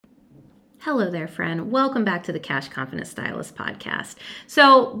Hello there, friend. Welcome back to the Cash Confident Stylist podcast.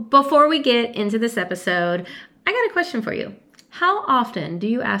 So before we get into this episode, I got a question for you. How often do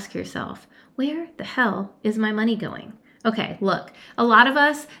you ask yourself, where the hell is my money going? Okay, look, a lot of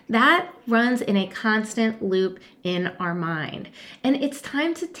us, that runs in a constant loop in our mind. And it's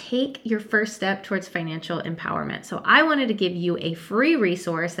time to take your first step towards financial empowerment. So I wanted to give you a free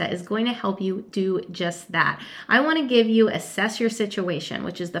resource that is going to help you do just that. I want to give you Assess Your Situation,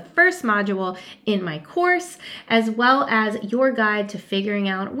 which is the first module in my course, as well as your guide to figuring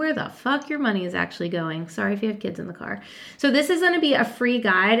out where the fuck your money is actually going. Sorry if you have kids in the car. So this is going to be a free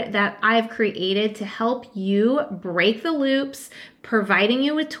guide that I've created to help you break the loops, providing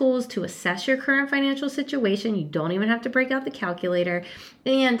you with tools to assess your current financial situation. You don't even have to break out the calculator,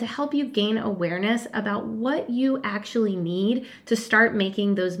 and to help you gain awareness about what you actually need to start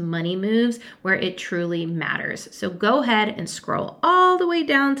making those money moves where it truly matters. So go ahead and scroll all the way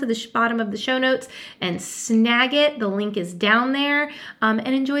down to the bottom of the show notes and snag it. The link is down there, and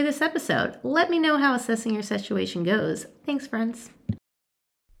enjoy this episode. Let me know how assessing your situation goes. Thanks, friends.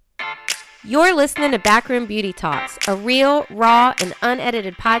 You're listening to Backroom Beauty Talks, a real, raw, and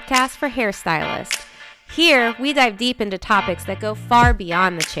unedited podcast for hairstylists. Here, we dive deep into topics that go far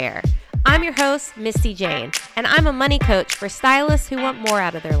beyond the chair. I'm your host, Misty Jane, and I'm a money coach for stylists who want more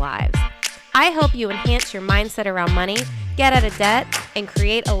out of their lives. I help you enhance your mindset around money, get out of debt, and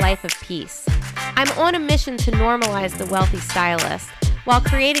create a life of peace. I'm on a mission to normalize the wealthy stylist while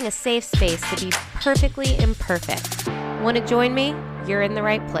creating a safe space to be perfectly imperfect. Want to join me? You're in the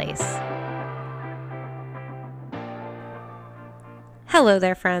right place. Hello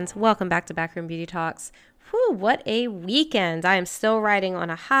there, friends. Welcome back to Backroom Beauty Talks. Whew, what a weekend. I am still riding on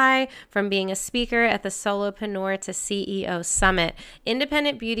a high from being a speaker at the Solopreneur to CEO Summit.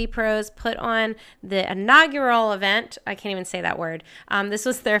 Independent beauty pros put on the inaugural event. I can't even say that word. This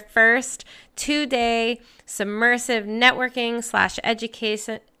was their first 2-day submersive networking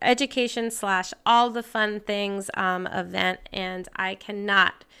 / education / all the fun things event. And I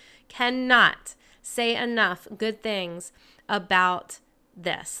cannot say enough good things about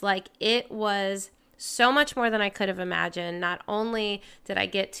this. Like, it was so much more than I could have imagined. Not only did I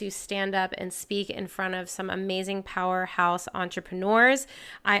get to stand up and speak in front of some amazing powerhouse entrepreneurs,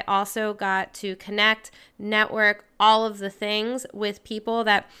 I also got to connect, network, all of the things with people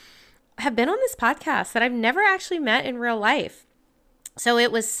that have been on this podcast that I've never actually met in real life. So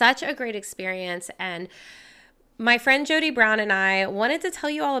it was such a great experience, and my friend Jodie Brown and I wanted to tell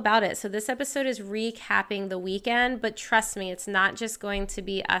you all about it. So this episode is recapping the weekend, but trust me, it's not just going to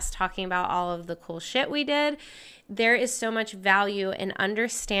be us talking about all of the cool shit we did. There is so much value in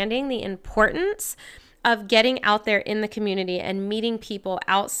understanding the importance of getting out there in the community and meeting people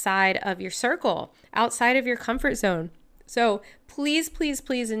outside of your circle, outside of your comfort zone. So please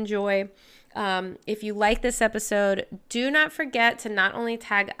enjoy. If you like this episode, do not forget to not only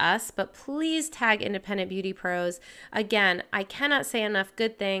tag us, but please tag Independent Beauty Pros. Again, I cannot say enough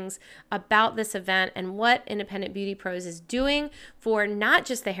good things about this event and what Independent Beauty Pros is doing for not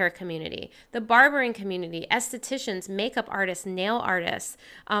just the hair community, the barbering community, estheticians, makeup artists, nail artists,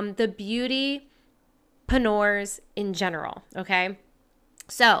 the beautypreneurs in general, okay?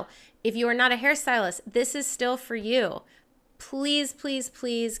 So if you are not a hairstylist, this is still for you. Please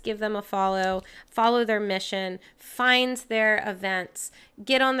give them a follow their mission, find their events,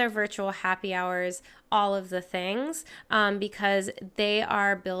 get on their virtual happy hours, all of the things, because they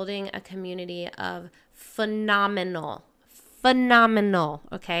are building a community of phenomenal,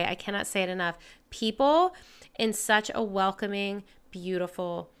 okay? I cannot say it enough. People in such a welcoming,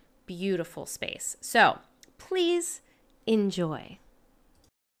 beautiful space. So please enjoy.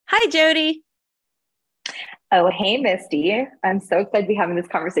 Hi, Jodie. Oh, hey, Misty. I'm so excited to be having this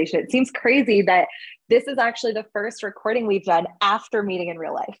conversation. It seems crazy that this is actually the first recording we've done after meeting in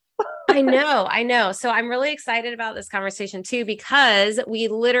real life. I know. So I'm really excited about this conversation too, because we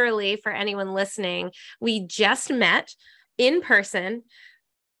literally, for anyone listening, we just met in person,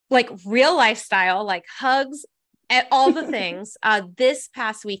 like real lifestyle, like hugs, at all the things this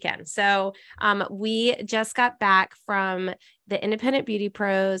past weekend. So we just got back from the Independent Beauty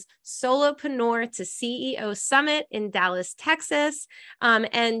Pros Solopreneur to CEO Summit in Dallas, Texas.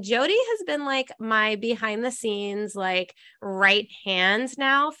 And Jodie has been like my behind the scenes, like right hand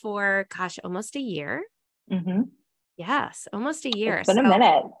now for, almost a year. Mm-hmm. Yes, almost a year. It's been a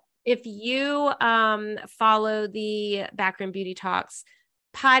minute. If you follow the Backroom Beauty Talks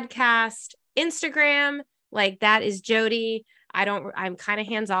podcast, Instagram, like that is Jodie. I'm kind of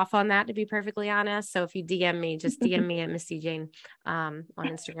hands off on that, to be perfectly honest. So if you DM me, just DM me at Misty Jane on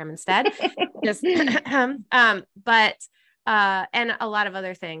Instagram instead. Just and a lot of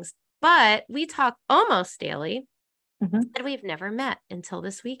other things. but we talk almost daily, Mhm. and we've never met until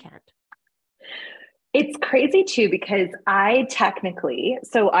this weekend. It's crazy too, because I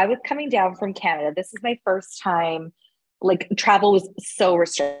was coming down from Canada. This is my first time, like travel was so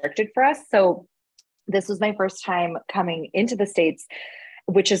restricted for us. So this was my first time coming into the States,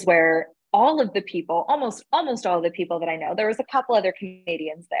 which is where all of the people, almost all of the people that I know, there was a couple other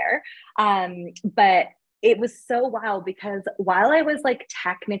Canadians there. But it was so wild because while I was like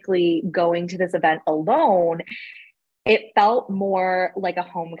technically going to this event alone, it felt more like a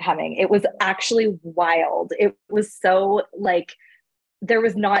homecoming. It was actually wild. It was so like there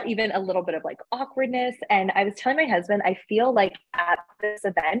was not even a little bit of like awkwardness. And I was telling my husband, I feel like at this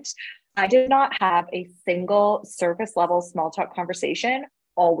event, I did not have a single surface level small talk conversation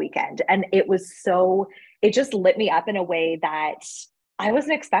all weekend. And it just lit me up in a way that I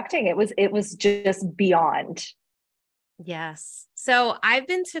wasn't expecting. It was just beyond. Yes. So I've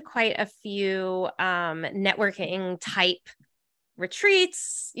been to quite a few networking type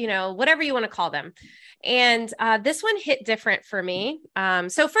retreats, whatever you want to call them. And this one hit different for me.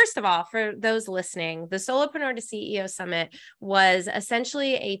 So first of all, for those listening, the Solopreneur to CEO Summit was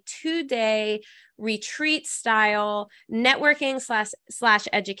essentially a 2-day retreat style networking slash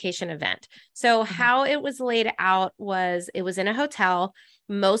education event. So how it was laid out was it was in a hotel.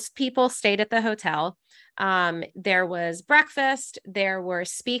 Most people stayed at the hotel. There was breakfast, there were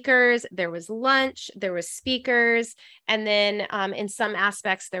speakers, there was lunch, there was speakers. And then, in some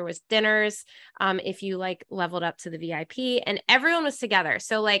aspects, there was dinners, if you like leveled up to the VIP, and everyone was together.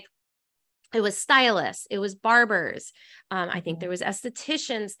 So like, it was stylists, it was barbers. I think there was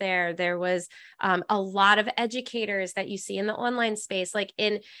estheticians there. There was a lot of educators that you see in the online space,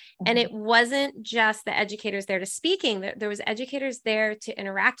 and it wasn't just the educators there to speaking. There was educators there to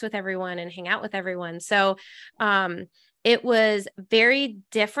interact with everyone and hang out with everyone. So it was very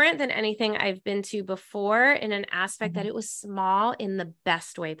different than anything I've been to before in an aspect that it was small in the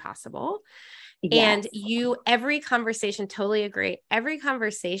best way possible. Yes. And every conversation, totally agree. Every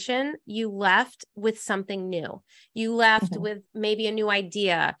conversation you left with something new. You left with maybe a new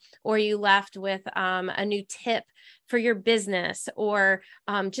idea, or you left with a new tip for your business, or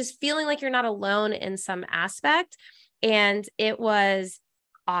just feeling like you're not alone in some aspect. And it was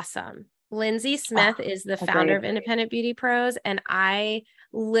awesome. Lindsay Smith is the founder of Independent Beauty Pros. And I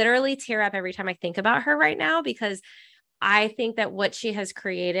literally tear up every time I think about her right now, because I think that what she has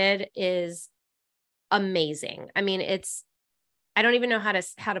created is amazing. I mean, I don't even know how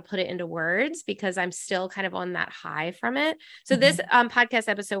to put it into words, because I'm still kind of on that high from it. So this podcast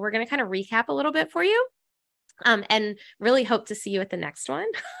episode, we're going to kind of recap a little bit for you, and really hope to see you at the next one.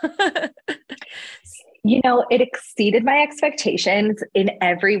 It exceeded my expectations in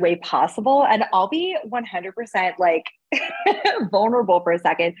every way possible. And I'll be 100% like vulnerable for a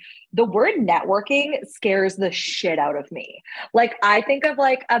second. The word networking scares the shit out of me. Like, I think of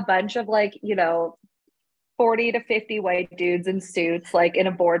like a bunch of like, 40 to 50 white dudes in suits, like in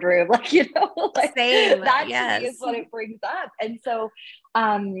a boardroom, like, like Same. That yes. to me is what it brings up. And so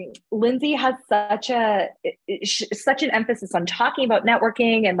Lindsay has such an emphasis on talking about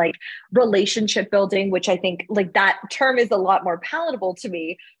networking and like relationship building, which I think like that term is a lot more palatable to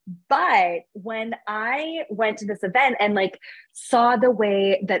me. But when I went to this event and like saw the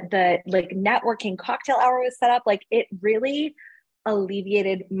way that the like networking cocktail hour was set up, like it really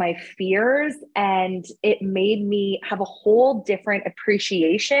alleviated my fears, and it made me have a whole different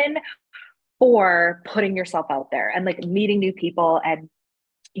appreciation for putting yourself out there and like meeting new people. And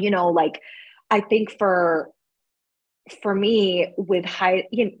like I think for me with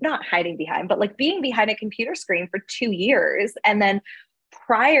not hiding behind, but like being behind a computer screen for 2 years, and then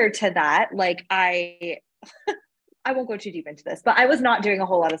prior to that, like I won't go too deep into this, but I was not doing a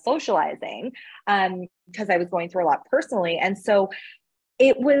whole lot of socializing because I was going through a lot personally. And so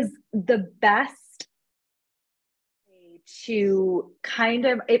it was the best way to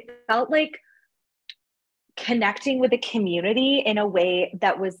it felt like connecting with the community in a way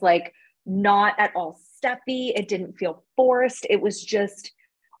that was like not at all stuffy. It didn't feel forced. It was just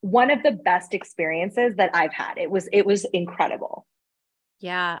one of the best experiences that I've had. It was incredible.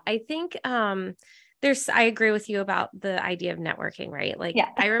 Yeah, I think I agree with you about the idea of networking, right? Like, yeah.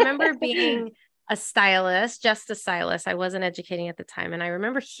 I remember being just a stylist. I wasn't educating at the time. And I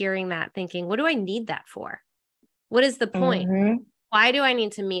remember hearing that thinking, what do I need that for? What is the point? Why do I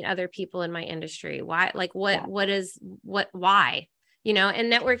need to meet other people in my industry? Why, like, why? And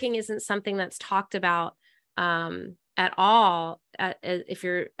networking isn't something that's talked about at all if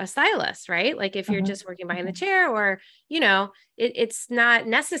you're a stylist, right? Like if you're just working behind the chair or, it's not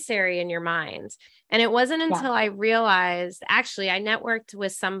necessary in your mind. And it wasn't until I realized, actually, I networked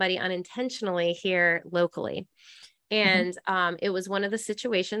with somebody unintentionally here locally. And it was one of the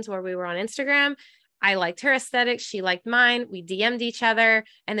situations where we were on Instagram. I liked her aesthetic. She liked mine. We DM'd each other,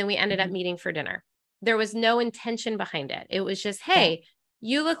 and then we ended up meeting for dinner. There was no intention behind it. It was just, hey,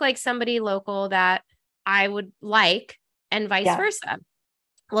 you look like somebody local that I would like, and vice versa.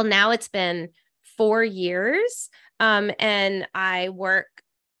 Well, now it's been 4 years. And I work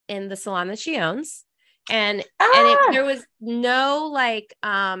in the salon that she owns. And there was no like,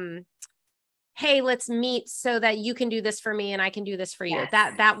 hey, let's meet so that you can do this for me and I can do this for you.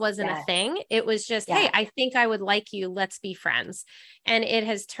 That wasn't a thing. It was just, hey, I think I would like you. Let's be friends. And it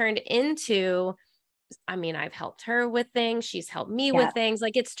has turned into, I've helped her with things. She's helped me with things.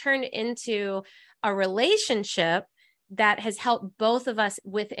 Like it's turned into a relationship that has helped both of us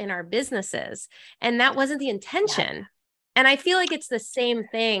within our businesses. And that wasn't the intention. And I feel like it's the same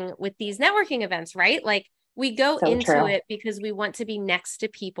thing with these networking events, right? Like we go into it because we want to be next to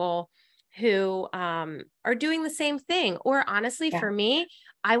people who are doing the same thing. Or honestly, for me,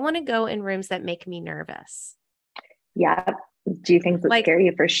 I want to go in rooms that make me nervous. Yeah. Do you think that scare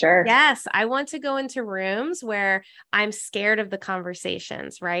you? For sure. Yes. I want to go into rooms where I'm scared of the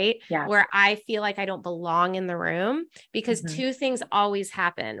conversations, right? Yeah. Where I feel like I don't belong in the room, because two things always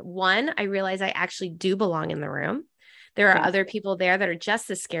happen. One, I realize I actually do belong in the room. There are other people there that are just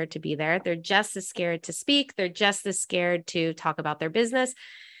as scared to be there. They're just as scared to speak. They're just as scared to talk about their business.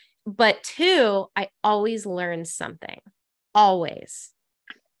 But two, I always learn something. Always.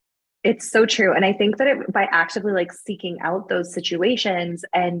 It's so true. And I think that by actively like seeking out those situations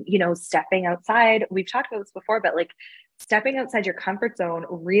and, stepping outside, we've talked about this before, but like stepping outside your comfort zone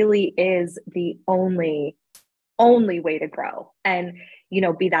really is the only way to grow. And,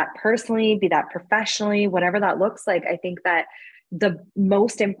 be that personally, be that professionally, whatever that looks like. I think that the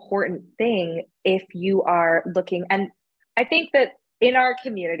most important thing, if you are looking, and I think that in our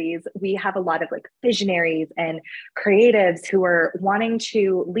communities, we have a lot of like visionaries and creatives who are wanting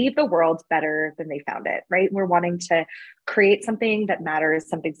to leave the world better than they found it, right? We're wanting to create something that matters,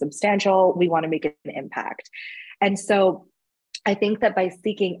 something substantial. We want to make an impact. And so I think that by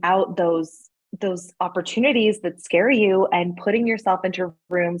seeking out those opportunities that scare you and putting yourself into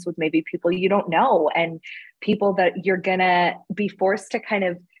rooms with maybe people you don't know and people that you're going to be forced to kind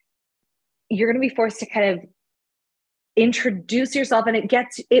of introduce yourself, and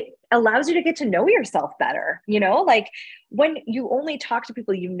it allows you to get to know yourself better. Like when you only talk to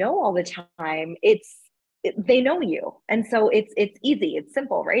people all the time, they know you. And so it's easy, it's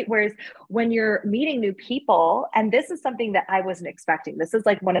simple, right? Whereas when you're meeting new people, and this is something that I wasn't expecting, this is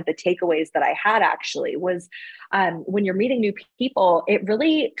like one of the takeaways that I had actually was when you're meeting new people, it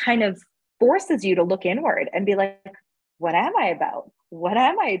really kind of forces you to look inward and be like, what am I about? What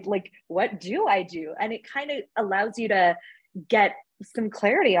am I like? What do I do? And it kind of allows you to get some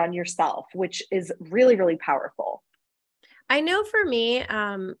clarity on yourself, which is really, really powerful. I know for me,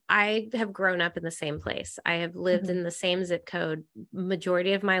 I have grown up in the same place. I have lived in the same zip code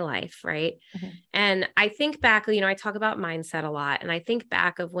majority of my life, right? And I think back, I talk about mindset a lot. And I think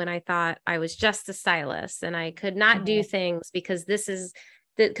back of when I thought I was just a stylist and I could not do things because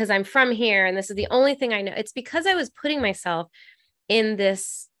because I'm from here and this is the only thing I know. It's because I was putting myself in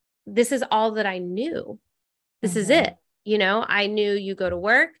this is all that I knew. This is it. I knew you go to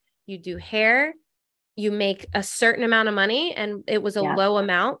work, you do hair, you make a certain amount of money, and it was a low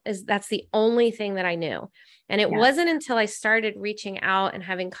amount. That's the only thing that I knew. And it wasn't until I started reaching out and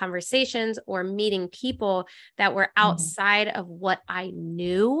having conversations or meeting people that were outside of what I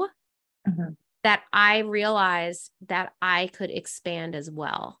knew that I realized that I could expand as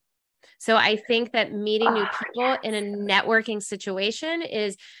well. So I think that meeting new people in a networking situation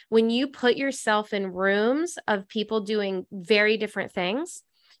is when you put yourself in rooms of people doing very different things.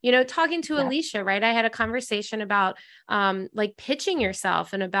 Talking to Alicia, right? I had a conversation about like pitching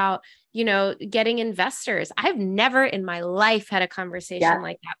yourself and about, getting investors. I've never in my life had a conversation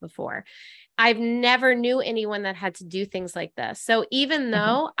like that before. I've never knew anyone that had to do things like this. So even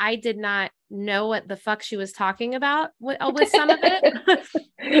though I did not know what the fuck she was talking about with some of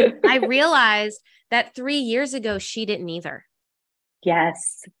it, I realized that 3 years ago, she didn't either.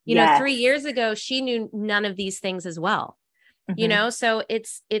 Yes. 3 years ago, she knew none of these things as well. So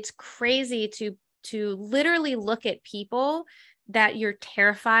it's crazy to literally look at people that you're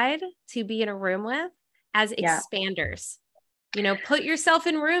terrified to be in a room with as expanders. Put yourself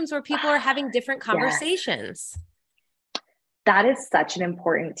in rooms where people are having different conversations. That is such an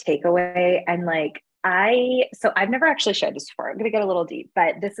important takeaway. And like, So I've never actually shared this before. I'm going to get a little deep,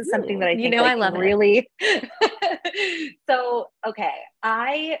 but this is something that I think I love really, okay.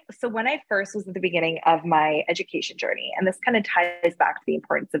 So when I first was at the beginning of my education journey, and this kind of ties back to the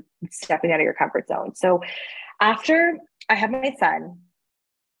importance of stepping out of your comfort zone. So after I had my son,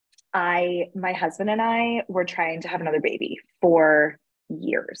 my husband and I were trying to have another baby for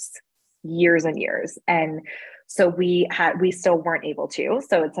years and years. And so we still weren't able to.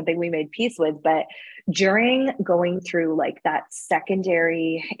 So it's something we made peace with. But during going through like that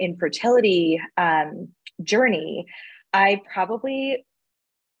secondary infertility journey, I probably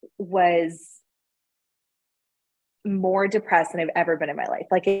was more depressed than I've ever been in my life.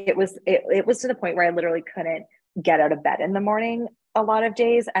 Like it was to the point where I literally couldn't get out of bed in the morning a lot of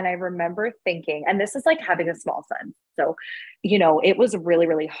days. And I remember thinking, and this is like having a small son. So, it was really,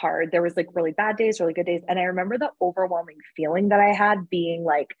 really hard. There was like really bad days, really good days. And I remember the overwhelming feeling that I had being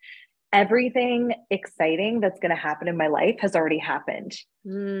like, everything exciting that's going to happen in my life has already happened.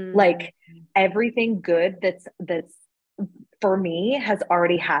 Like everything good that's for me has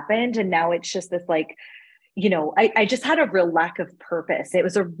already happened. And now it's just this like, I just had a real lack of purpose. It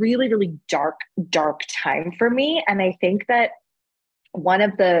was a really, really dark time for me. And I think that one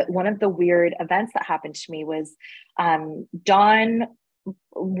of the weird events that happened to me was Dawn,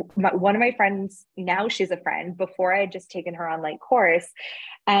 one of my friends, now she's a friend, before I had just taken her online course,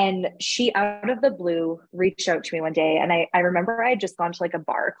 and she out of the blue reached out to me one day. And I remember I had just gone to like a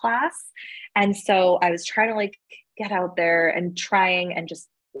bar class. And so I was trying to like get out there and trying, and just,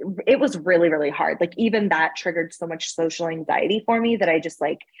 it was really, really hard. Like even that triggered so much social anxiety for me that I just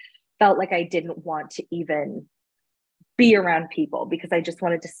like felt like I didn't want to even be around people because I just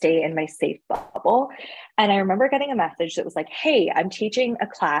wanted to stay in my safe bubble. And I remember getting a message that was like, hey, I'm teaching a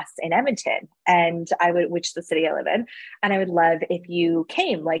class in Edmonton, and which is the city I live in. And I would love if you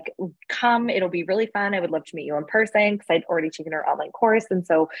came, like come, it'll be really fun. I would love to meet you in person, because I'd already taken her online course. And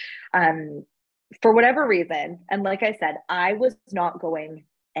so, for whatever reason, and like I said, I was not going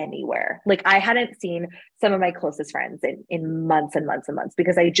anywhere. Like I hadn't seen some of my closest friends in months and months and months,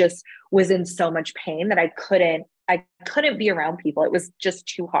 because I just was in so much pain that I couldn't be around people. It was just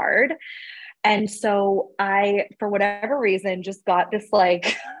too hard. And so I, for whatever reason, just got this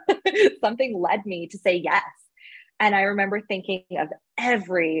like something led me to say yes. And I remember thinking of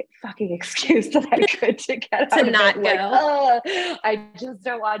every fucking excuse that I could to get out to of not it. go. Like, oh, I just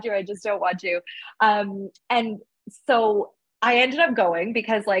don't want to. I just don't want to. And so I ended up going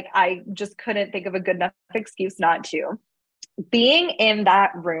because like I just couldn't think of a good enough excuse not to. Being in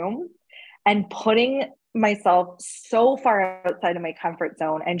that room and putting myself so far outside of my comfort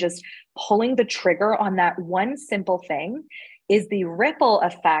zone and just pulling the trigger on that one simple thing is the ripple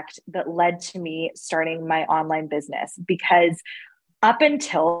effect that led to me starting my online business. Because up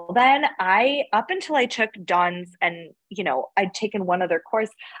until I took Dawn's, and I'd taken one other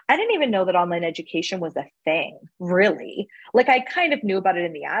course, I didn't even know that online education was a thing, really. Like I kind of knew about it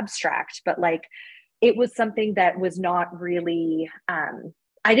in the abstract, but like it was something that was not really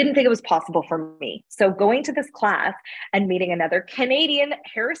I didn't think it was possible for me. So going to this class and meeting another Canadian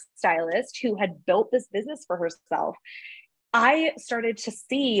hairstylist who had built this business for herself, I started to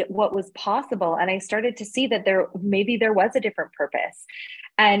see what was possible. And I started to see that maybe there was a different purpose.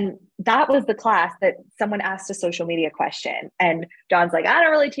 And that was the class that someone asked a social media question. And Dawn's like, I don't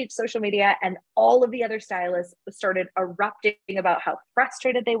really teach social media. And all of the other stylists started erupting about how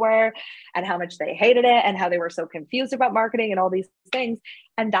frustrated they were and how much they hated it and how they were so confused about marketing and all these things.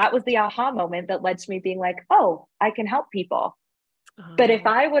 And that was the aha moment that led to me being like, oh, I can help people. But if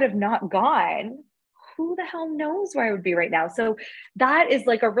I would have not gone, who the hell knows where I would be right now? So that is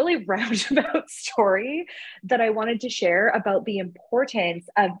like a really roundabout story that I wanted to share about the importance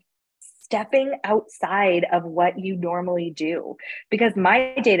of stepping outside of what you normally do. Because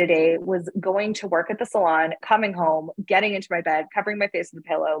my day-to-day was going to work at the salon, coming home, getting into my bed, covering my face with a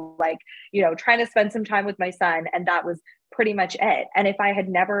pillow, like, trying to spend some time with my son. And that was pretty much it. And if I had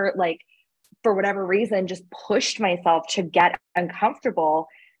never, like, for whatever reason, just pushed myself to get uncomfortable,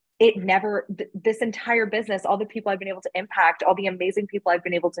 this entire business, all the people I've been able to impact, all the amazing people I've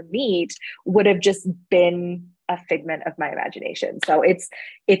been able to meet would have just been a figment of my imagination. So it's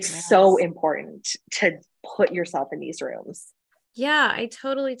yes. So important to put yourself in these rooms. Yeah, I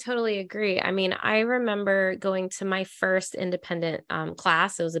totally agree. I mean, I remember going to my first independent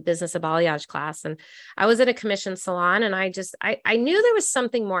class. It was a business of balayage class. And I was at a commission salon, and I knew there was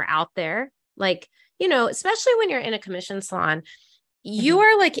something more out there. Like, especially when you're in a commission salon, you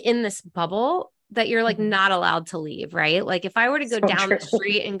are like in this bubble that you're like not allowed to leave, right? Like if I were to go down the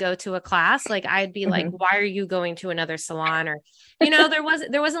street and go to a class, like I'd be like, why are you going to another salon? Or, there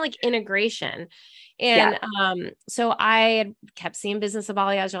wasn't like integration. And so I had kept seeing business of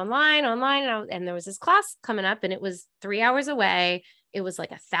balayage online, and there was this class coming up and it was 3 hours away. It was like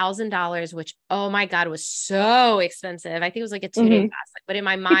 $1,000, which, oh my God, was so expensive. I think it was like a 2-day class. But in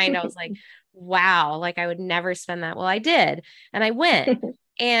my mind, I was like, wow, like I would never spend that. Well, I did. And I went,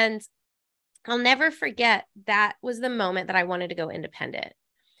 and I'll never forget, that was the moment that I wanted to go independent,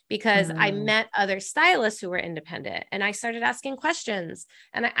 because I met other stylists who were independent and I started asking questions,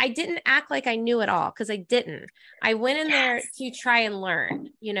 and I didn't act like I knew it all, because I didn't. I went in there to try and learn,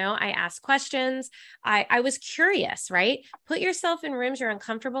 I asked questions. I was curious, right? Put yourself in rooms you're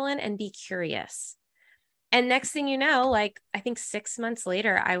uncomfortable in and be curious. And next thing you know, like, I think 6 months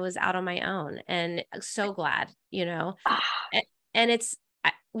later, I was out on my own, and so glad, and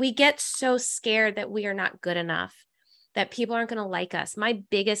we get so scared that we are not good enough, that people aren't going to like us. My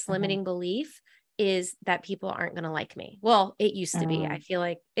biggest limiting belief is that people aren't going to like me. Well, it used to be. I feel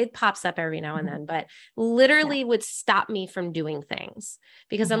like it pops up every now and then, but literally would stop me from doing things,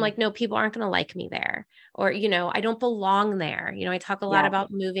 because I'm like, no, people aren't going to like me there. Or, I don't belong there. I talk a lot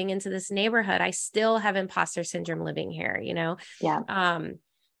about moving into this neighborhood. I still have imposter syndrome living here,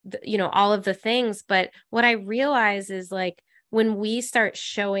 all of the things. But what I realize is, like, when we start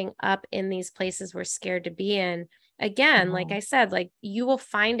showing up in these places we're scared to be in, again, like I said, like, you will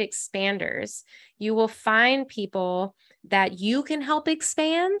find expanders. You will find people that you can help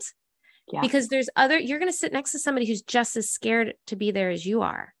expand, because you're going to sit next to somebody who's just as scared to be there as you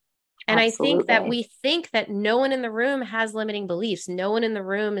are. And I think that we think that no one in the room has limiting beliefs. No one in the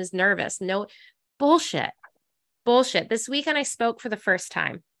room is nervous. No, bullshit. This weekend I spoke for the first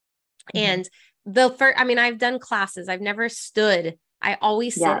time, and I've done classes. I've never stood. I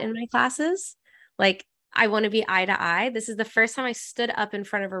always sit in my classes. Like, I want to be eye to eye. This is the first time I stood up in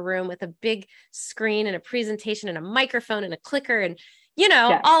front of a room with a big screen and a presentation and a microphone and a clicker and,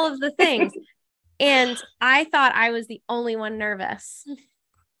 all of the things. And I thought I was the only one nervous.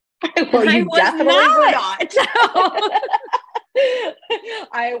 Well, you definitely were not.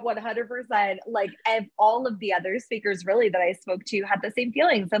 I 100%, like, all of the other speakers really that I spoke to had the same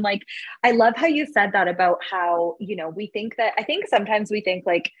feelings. And like, I love how you said that about how, I think sometimes we think,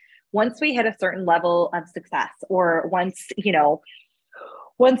 like, once we hit a certain level of success, or once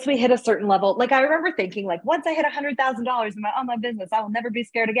we hit a certain level, like, I remember thinking, like, once I hit $100,000 in my online business, I will never be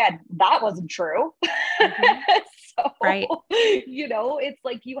scared again. That wasn't true. So, right. It's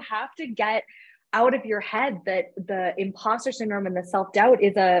like, you have to get out of your head that the imposter syndrome and the self-doubt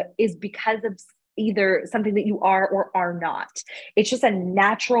is because of either something that you are or are not. It's just a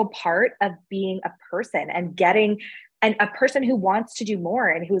natural part of being a person and a person who wants to do more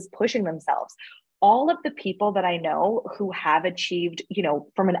and who is pushing themselves. All of the people that I know who have achieved,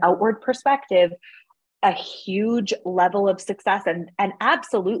 from an outward perspective, a huge level of success, and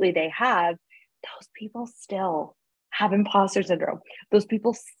absolutely they have, those people still have imposter syndrome. Those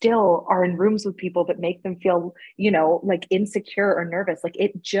people still are in rooms with people that make them feel, like insecure or nervous. Like,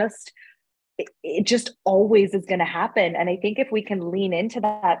 it just always is going to happen. And I think if we can lean into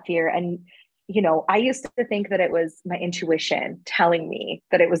that fear, and, I used to think that it was my intuition telling me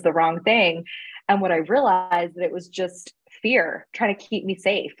that it was the wrong thing. And what I realized, that it was just fear trying to keep me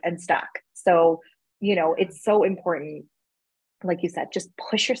safe and stuck. So, it's so important. Like you said, just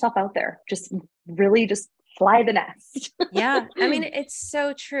push yourself out there. Just really just fly the nest. Yeah. I mean, it's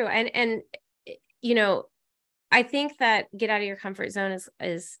so true. And, I think that get out of your comfort zone is,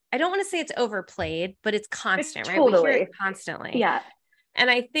 I don't want to say it's overplayed, but it's constant, right? Totally. We hear it constantly. Yeah. And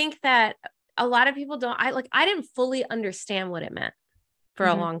I think that a lot of people I didn't fully understand what it meant for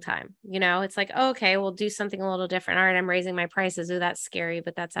a long time. It's like, oh, okay, we'll do something a little different. All right, I'm raising my prices. Oh, that's scary,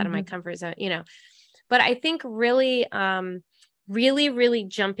 but that's out of my comfort zone, But I think really, really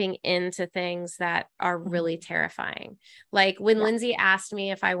jumping into things that are really terrifying. Like when Lindsay asked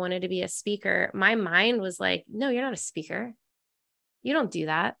me if I wanted to be a speaker, my mind was like, no, you're not a speaker. You don't do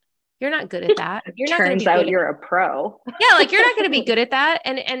that. You're not good at that. You're not going to be good. You're a pro. Yeah. Like, you're not going to be good at that.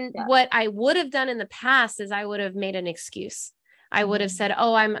 And what I would have done in the past is I would have made an excuse. I would have said,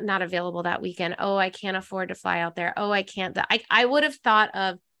 oh, I'm not available that weekend. Oh, I can't afford to fly out there. Oh, I can't. I would have thought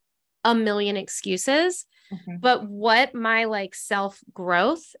of a million excuses. But what my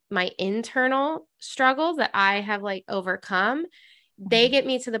self-growth, my internal struggles that I have overcome, they get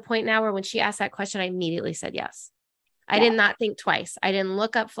me to the point now where when she asked that question, I immediately said yes. I did not think twice. I didn't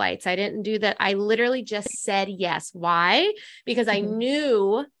look up flights. I didn't do that. I literally just said yes. Why? Because I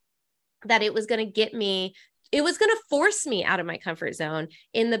knew that it was going to get me, it was going to force me out of my comfort zone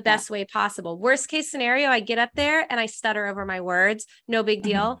in the best way possible. Worst case scenario, I get up there and I stutter over my words. No big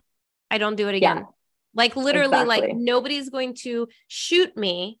deal. I don't do it again. Like literally, like nobody's going to shoot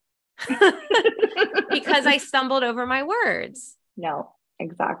me because I stumbled over my words. No,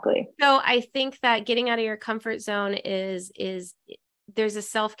 exactly. So I think that getting out of your comfort zone is there's a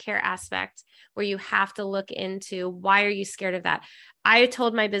self-care aspect where you have to look into, why are you scared of that? I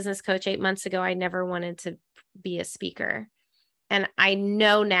told my business coach 8 months ago, I never wanted to be a speaker. And I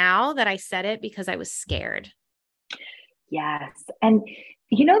know now that I said it because I was scared. Yes. And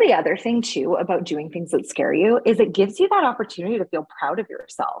the other thing too about doing things that scare you is it gives you that opportunity to feel proud of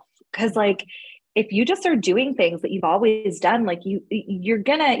yourself. Cause like, if you just are doing things that you've always done, like you're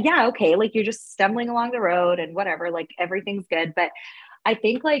gonna, yeah, okay, like you're just stumbling along the road and whatever, like everything's good. But I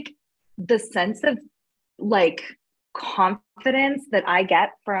think like the sense of like confidence that I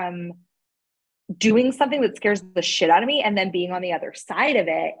get from doing something that scares the shit out of me and then being on the other side of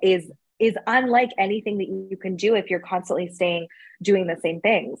it is unlike anything that you can do if you're constantly staying doing the same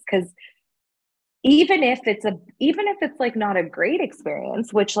things. Because even if it's like not a great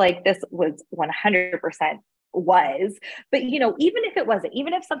experience, which like this was 100% was, but even if it wasn't,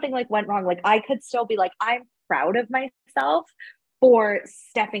 even if something like went wrong, like I could still be like, I'm proud of myself for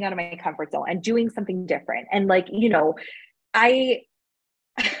stepping out of my comfort zone and doing something different. And like, I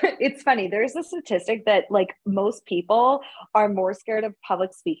it's funny. There's a statistic that like most people are more scared of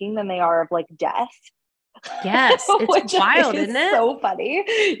public speaking than they are of like death. Yes, it's wild, isn't it? So funny.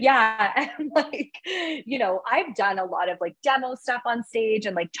 Yeah. And like, I've done a lot of like demo stuff on stage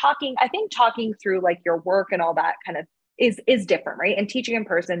and like talking. I think talking through like your work and all that kind of is different, right? And teaching in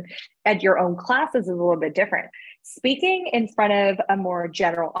person at your own classes is a little bit different. Speaking in front of a more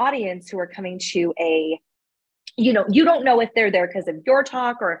general audience who are coming to you don't know if they're there because of your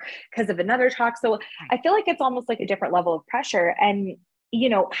talk or because of another talk. So I feel like it's almost like a different level of pressure. And,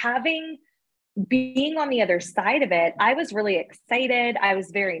 being on the other side of it, I was really excited. I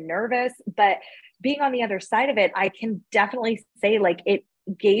was very nervous, but being on the other side of it, I can definitely say like it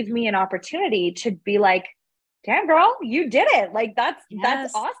gave me an opportunity to be like, damn girl, you did it. Like that's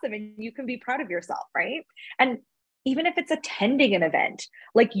awesome. And you can be proud of yourself. Right. And even if it's attending an event,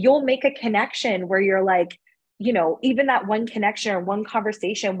 like you'll make a connection where you're like, even that one connection or one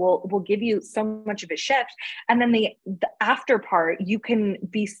conversation will give you so much of a shift. And then the after part, you can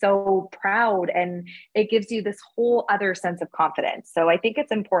be so proud and it gives you this whole other sense of confidence. So I think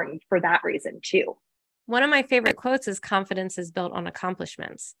it's important for that reason too. One of my favorite quotes is, confidence is built on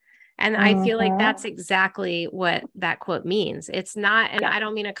accomplishments. And I feel like that's exactly what that quote means. It's not, and I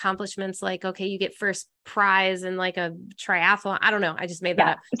don't mean accomplishments like, okay, you get first prize in like a triathlon. I don't know. I just made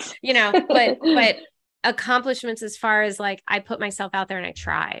that up, but accomplishments as far as like, I put myself out there and I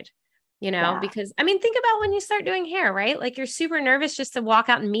tried, because I mean, think about when you start doing hair, right? Like you're super nervous just to walk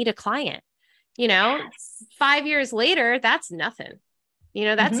out and meet a client, 5 years later, that's nothing,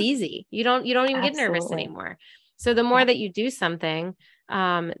 that's easy. You don't even get nervous anymore. So the more that you do something,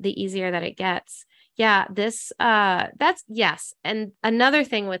 the easier that it gets. Yeah, that's yes. And another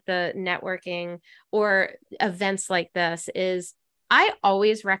thing with the networking or events like this is I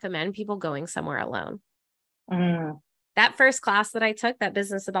always recommend people going somewhere alone. That first class that I took, that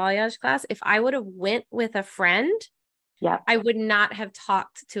business balayage class, if I would have went with a friend, I would not have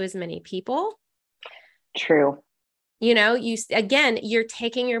talked to as many people. True. You're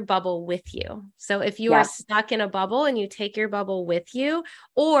taking your bubble with you. So if you are stuck in a bubble and you take your bubble with you,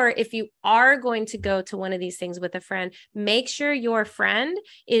 or if you are going to go to one of these things with a friend, make sure your friend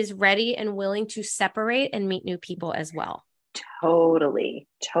is ready and willing to separate and meet new people as well. Totally.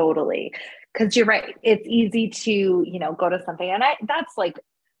 Cause you're right. It's easy to, go to something. And that's like,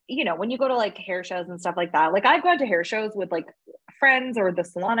 when you go to like hair shows and stuff like that, like I've gone to hair shows with like friends or the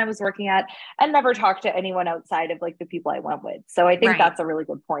salon I was working at and never talked to anyone outside of like the people I went with. So I think that's a really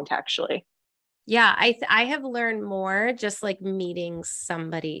good point actually. Yeah. I have learned more just like meeting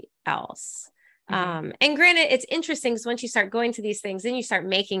somebody else. And granted, it's interesting because once you start going to these things, then you start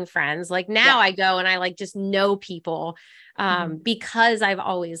making friends. Like now I go and I like just know people because I've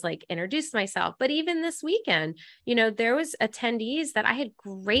always like introduced myself. But even this weekend, there was attendees that I had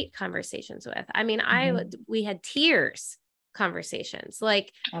great conversations with. I mean, we had tears conversations,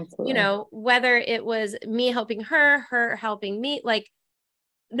 like, Absolutely. whether it was me helping her helping me, like,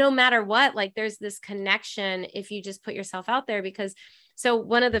 no matter what, like there's this connection if you just put yourself out there. Because so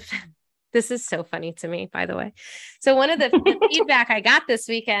one of the this is so funny to me, by the way. So one of the feedback I got this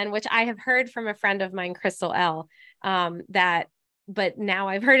weekend, which I have heard from a friend of mine, Crystal L, but now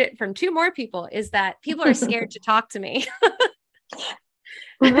I've heard it from 2 more people, is that people are scared to talk to me.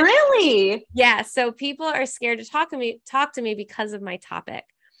 Really? Yeah. So people are scared to talk to me because of my topic.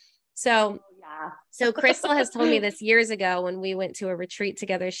 So Crystal has told me this years ago when we went to a retreat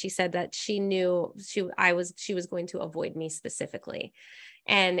together. She said that she knew she was going to avoid me specifically.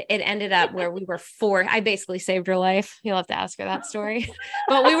 And it ended up where we were I basically saved her life. You'll have to ask her that story,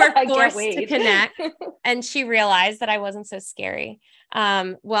 but we were forced to connect, and she realized that I wasn't so scary.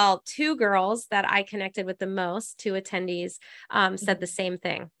 Well, two girls that I connected with the most, two attendees, said the same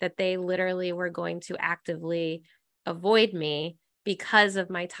thing, that they literally were going to actively avoid me because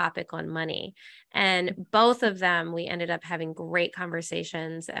of my topic on money. And both of them, we ended up having great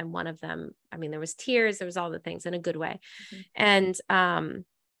conversations. And one of them, I mean, there was tears, there was all the things in a good way. And I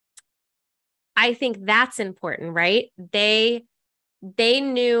think that's important, right? They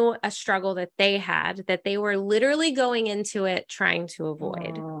knew a struggle that they had, that they were literally going into it trying to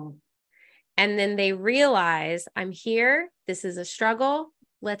avoid. And then they realize, I'm here. This is a struggle.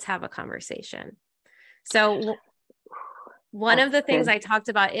 Let's have a conversation. So one of the things I talked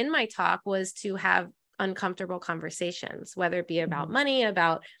about in my talk was to have uncomfortable conversations, whether it be about money,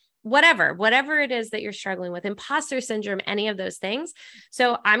 about whatever it is that you're struggling with, imposter syndrome, any of those things.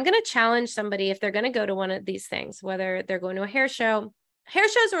 So I'm going to challenge somebody, if they're going to go to one of these things, whether they're going to a hair shows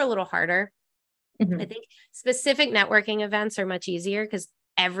are a little harder. I think specific networking events are much easier because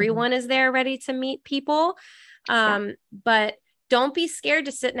everyone is there ready to meet people. But don't be scared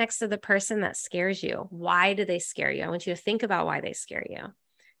to sit next to the person that scares you. Why do they scare you? I want you to think about why they scare you.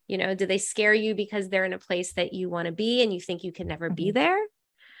 You know, do they scare you because they're in a place that you want to be and you think you can never be there?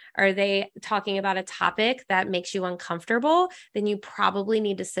 Are they talking about a topic that makes you uncomfortable? Then you probably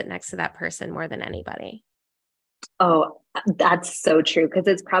need to sit next to that person more than anybody. Oh, that's so true. Because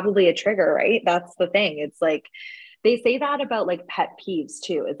it's probably a trigger, right? That's the thing. It's like, they say that about like pet peeves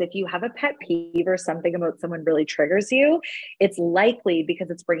too, is if you have a pet peeve or something about someone really triggers you, it's likely because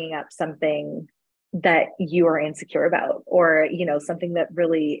it's bringing up something that you are insecure about, or, you know, something that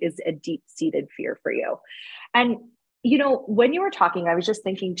really is a deep-seated fear for you. And, you know, when you were talking, I was just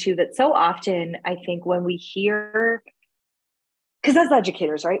thinking too, that so often I think when we hear, because as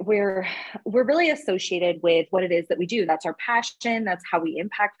educators, right, we're really associated with what it is that we do. That's our passion. That's how we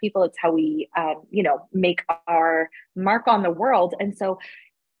impact people. It's how we, you know, make our mark on the world. And so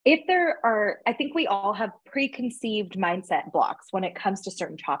if there are, I think we all have preconceived mindset blocks when it comes to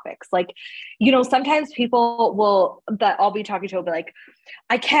certain topics. Like, you know, sometimes people that I'll be talking to will be like,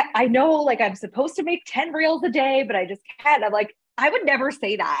 I know, like, I'm supposed to make 10 reels a day, but I just can't. I'm like, I would never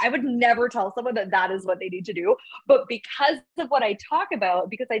say that. I would never tell someone that that is what they need to do. But because of what I talk about,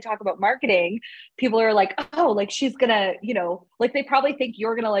 because I talk about marketing, people are like, oh, like she's gonna, you know, like they probably think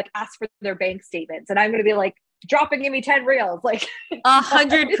you're gonna like ask for their bank statements. And I'm gonna be like, drop and give me 10 reels. Like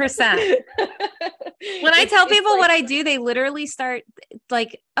 100%. When I tell people what I do, they literally start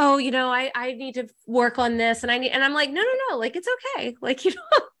like, oh, you know, I need to work on this. And I'm like, no, like, it's okay. Like, you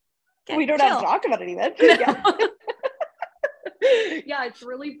know, we don't have to talk about it even. No. Yeah. Yeah, it's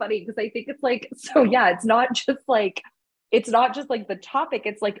really funny because I think it's like, so yeah, it's not just like the topic,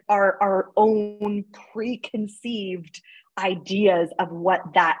 it's like our own preconceived ideas of what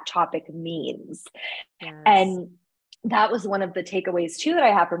that topic means. Yes. And that was one of the takeaways too that I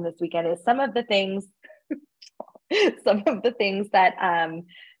have from this weekend, is some of the things that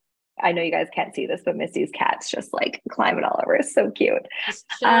I know you guys can't see this, but Missy's cat's just like climbing all over. It's so cute. Just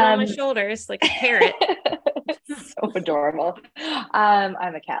chilling on my shoulders like a parrot. So adorable.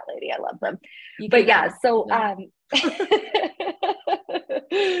 I'm a cat lady. I love them. But yeah, so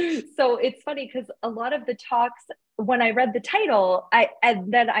so it's funny because a lot of the talks, when I read the title,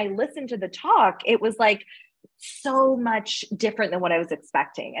 and then I listened to the talk, it was like so much different than what I was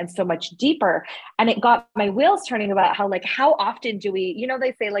expecting and so much deeper. And it got my wheels turning about how often do we, you know,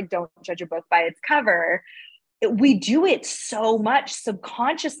 they say like, don't judge a book by its cover. We do it so much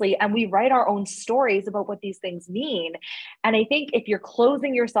subconsciously, and we write our own stories about what these things mean. And I think if you're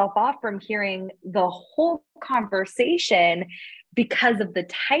closing yourself off from hearing the whole conversation because of the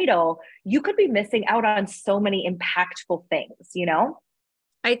title, you could be missing out on so many impactful things, you know?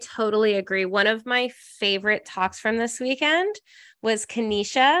 I totally agree. One of my favorite talks from this weekend was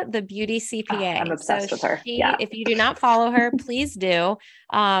Kanisha, the beauty CPA. Oh, I'm obsessed with her. If you do not follow her, please do.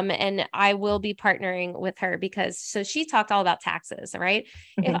 And I will be partnering with her because she talked all about taxes, right?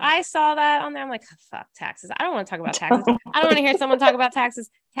 Mm-hmm. If I saw that on there, I'm like, oh, fuck taxes. I don't want to talk about taxes. I don't want to hear someone talk about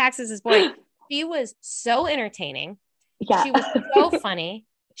taxes. Taxes is boring. She was so entertaining. Yeah. She was so funny.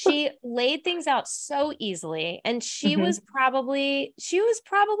 She laid things out so easily, and she was probably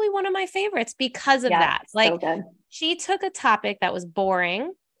one of my favorites because of that. Like, so she took a topic that was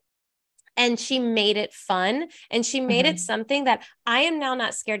boring and she made it fun, and she made it something that I am now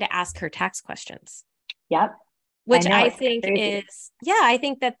not scared to ask her tax questions. Yep. Which I think is, I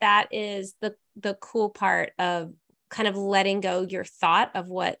think that is the cool part of kind of letting go your thought of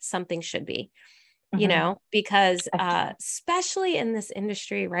what something should be. you Mm-hmm. know, because especially in this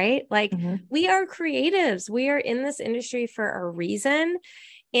industry, right? Like Mm-hmm. we are creatives. We are in this industry for a reason.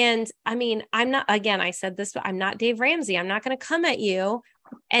 And I mean, I'm not, again, I said this, but I'm not Dave Ramsey. I'm not going to come at you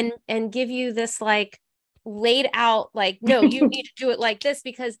and give you this like laid out, like, no, you need to do it like this,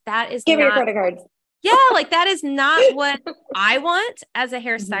 because that is Give me your not, credit cards. yeah, like that is not what I want as a Mm-hmm.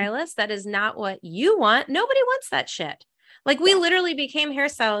 hairstylist. That is not what you want. Nobody wants that shit. Like we literally became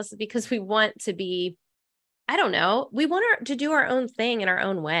hairstylists because we want to be, I don't know, we want to do our own thing in our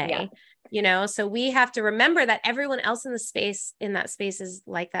own way. Yeah. You know, so we have to remember that everyone else in that space is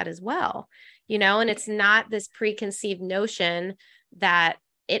like that as well, you know, and it's not this preconceived notion that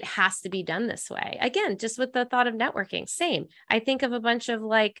it has to be done this way. Again, just with the thought of networking, same. I think of a bunch of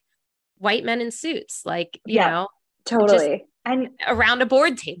like white men in suits, like, you know, just totally. And around a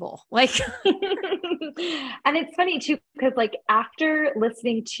board table, like, and it's funny too, because like after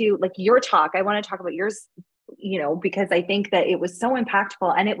listening to like your talk, I want to talk about yours, you know, because I think that it was so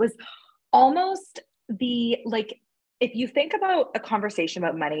impactful, and it was almost the like, if you think about a conversation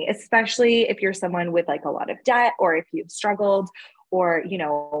about money, especially if you're someone with like a lot of debt, or if you've struggled, or, you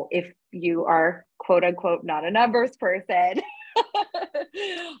know, if you are quote unquote not a numbers person.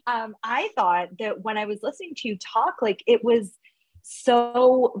 I thought that when I was listening to you talk, like it was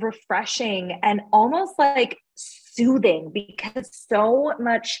so refreshing and almost like soothing, because so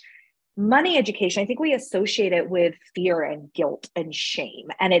much money education, I think we associate it with fear and guilt and shame.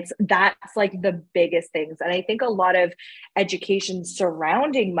 And that's like the biggest things. And I think a lot of education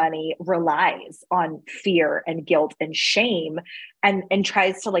surrounding money relies on fear and guilt and shame, and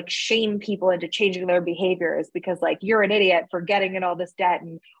tries to like shame people into changing their behaviors, because like, you're an idiot for getting in all this debt.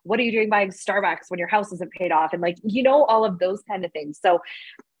 And what are you doing buying Starbucks when your house isn't paid off? And like, you know, all of those kind of things. So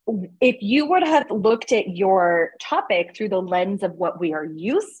if you would have looked at your topic through the lens of what we are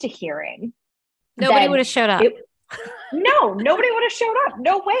used to hearing, nobody would have showed up. No, nobody would have showed up.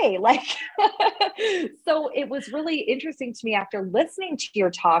 No way. Like, so it was really interesting to me after listening to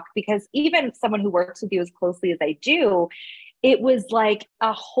your talk, because even someone who works with you as closely as I do, it was like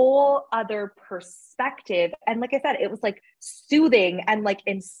a whole other perspective. And like I said, it was like soothing and like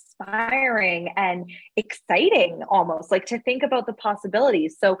inspiring and exciting, almost like to think about the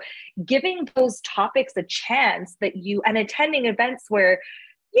possibilities. So giving those topics a chance, that you, and attending events where,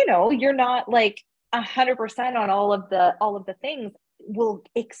 you know, you're not like 100% on all of the things, will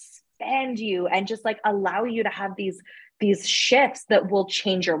expand you and just like allow you to have these shifts that will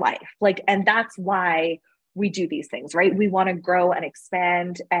change your life. Like, and that's why we do these things, right? We want to grow and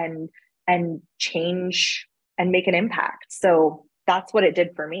expand and change and make an impact. So that's what it did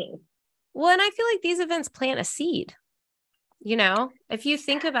for me. Well, and I feel like these events plant a seed. You know, if you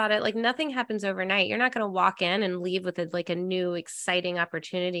think about it, like nothing happens overnight. You're not going to walk in and leave with a new exciting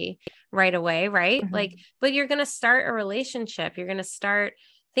opportunity right away, right? Mm-hmm. Like, but you're going to start a relationship. You're going to start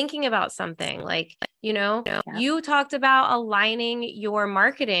thinking about something like, you know, you talked about aligning your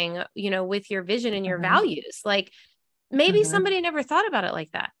marketing, you know, with your vision and your values. Like maybe somebody never thought about it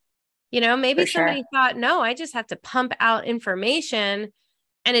like that. You know, maybe somebody thought, no, I just have to pump out information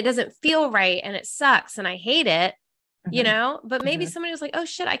and it doesn't feel right and it sucks and I hate it. You know, but maybe somebody was like, oh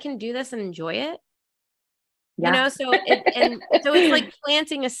shit, I can do this and enjoy it. Yeah. You know, so it's like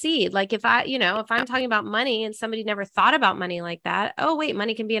planting a seed. Like if I'm talking about money and somebody never thought about money like that. Oh, wait,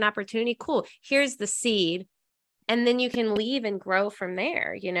 money can be an opportunity. Cool. Here's the seed. And then you can leave and grow from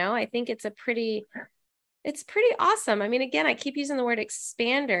there. You know, I think it's pretty awesome. I mean, again, I keep using the word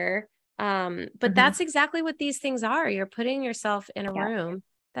expander. But that's exactly what these things are. You're putting yourself in a room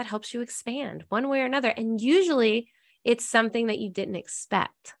that helps you expand one way or another. And usually it's something that you didn't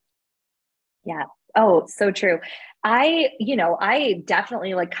expect. Yeah. Oh, so true. I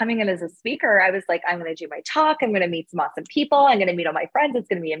definitely, like, coming in as a speaker, I was like, I'm going to do my talk. I'm going to meet some awesome people. I'm going to meet all my friends. It's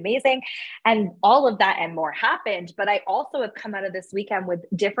going to be amazing. And all of that and more happened. But I also have come out of this weekend with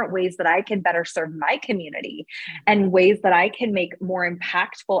different ways that I can better serve my community and ways that I can make more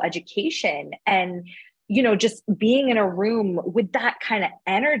impactful education, and you know, just being in a room with that kind of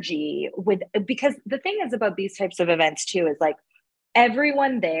energy because the thing is about these types of events too, is like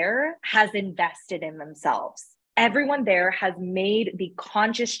everyone there has invested in themselves. Everyone there has made the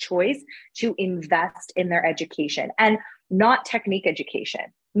conscious choice to invest in their education, and not technique education.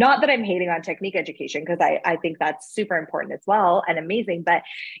 Not that I'm hating on technique education, because I think that's super important as well and amazing. But,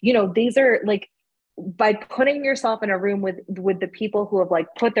 you know, these are like, by putting yourself in a room with the people who have like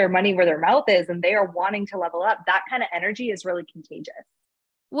put their money where their mouth is and they are wanting to level up, that kind of energy is really contagious.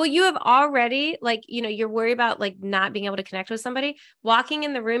 Well, you have already, like, you know, you're worried about like not being able to connect with somebody. Walking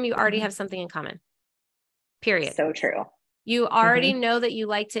in the room, you already have something in common. Period. So true. You already know that you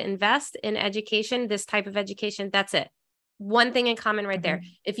like to invest in education, this type of education. That's it. One thing in common right there.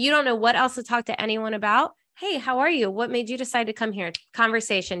 If you don't know what else to talk to anyone about, hey, how are you? What made you decide to come here?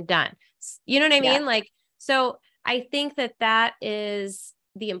 Conversation done. You know what I mean? Like, so I think that is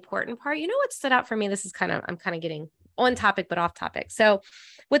the important part. You know what stood out for me? I'm kind of getting on topic, but off topic. So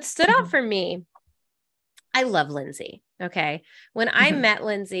what stood out for me, I love Lindsay. Okay. When I met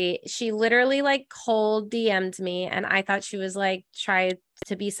Lindsay, she literally like cold DM'd me, and I thought she was like, try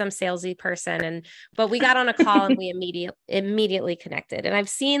to be some salesy person. But we got on a call and we immediately connected. And I've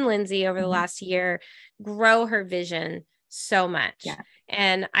seen Lindsay over the last year grow her vision so much. Yeah.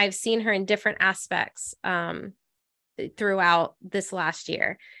 And I've seen her in different aspects throughout this last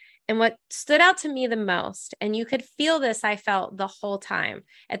year. And what stood out to me the most, and you could feel this, I felt the whole time.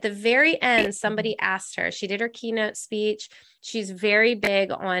 At the very end, somebody asked her, she did her keynote speech. She's very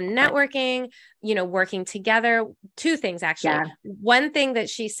big on networking, working together. Two things, actually. Yeah. One thing that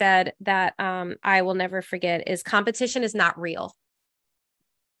she said that I will never forget is competition is not real.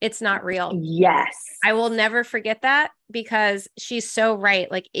 It's not real. Yes. I will never forget that, because she's so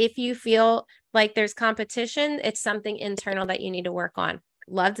right. Like, if you feel like there's competition, it's something internal that you need to work on.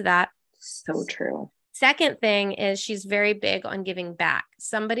 Loved that. So true. Second thing is she's very big on giving back.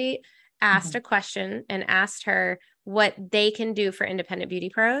 Somebody asked a question and asked her what they can do for independent beauty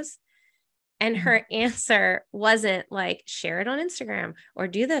pros. And her answer wasn't like, share it on Instagram or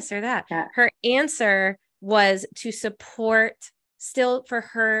do this or that. Yeah. Her answer was for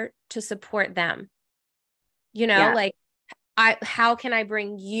her to support them. Like, how can I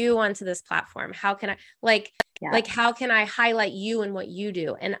bring you onto this platform? How can I how can I highlight you and what you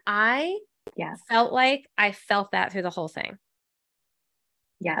do? And I felt like I felt that through the whole thing.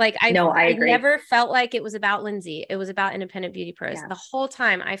 Yeah. Like I never felt like it was about Lindsay. It was about independent beauty pros. Yeah. The whole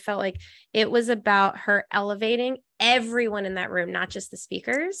time I felt like it was about her elevating everyone in that room, not just the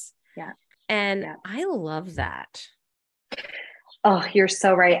speakers. Yeah. And I love that. Oh, you're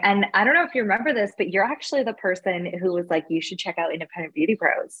so right. And I don't know if you remember this, but you're actually the person who was like, you should check out Independent Beauty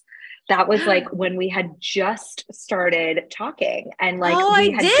Pros. That was like when we had just started talking, and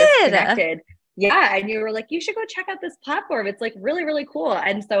like just connected. Yeah. And you were like, you should go check out this platform. It's like really, really cool.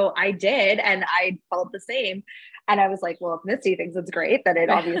 And so I did, and I felt the same. And I was like, well, if Misty thinks it's great, then it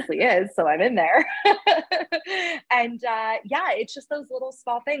obviously is. So I'm in there. And it's just those little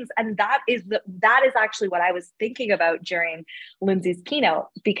small things. And that is actually what I was thinking about during Lindsay's keynote,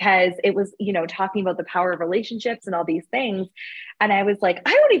 because it was, talking about the power of relationships and all these things. And I was like,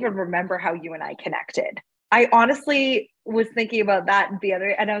 I don't even remember how you and I connected. I honestly was thinking about that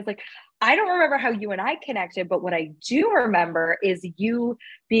and I was like, I don't remember how you and I connected, but what I do remember is you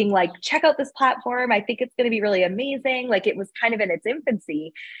being like, check out this platform. I think it's going to be really amazing. Like, it was kind of in its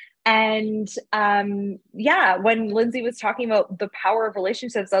infancy. And when Lindsay was talking about the power of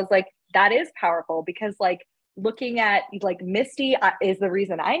relationships, I was like, that is powerful, because like looking at like Misty is the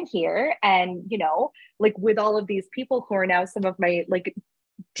reason I'm here. And, like with all of these people who are now some of my like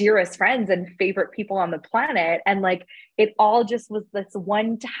dearest friends and favorite people on the planet. And like, it all just was this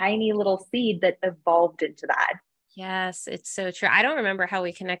one tiny little seed that evolved into that. Yes, it's so true. I don't remember how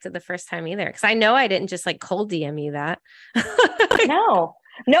we connected the first time either, because I know I didn't just like cold DM you that. No.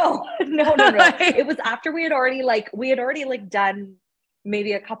 It was after we had already done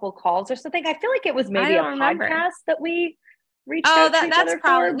maybe a couple calls or something. I feel like it was maybe a podcast that we reached out to each other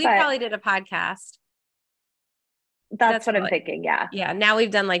for. We probably did a podcast. That's what I'm thinking. Yeah. Yeah. Now we've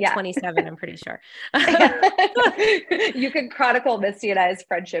done like 27, I'm pretty sure. You can chronicle Misty and I's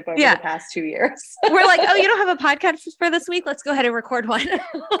friendship over the past 2 years. We're like, oh, you don't have a podcast for this week? Let's go ahead and record one.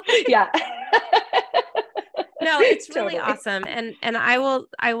 Yeah. No, it's really awesome. And I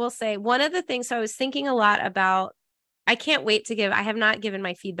will say one of the things, so I was thinking a lot about, I can't wait to I have not given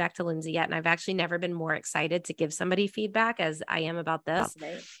my feedback to Lindsay yet. And I've actually never been more excited to give somebody feedback as I am about this.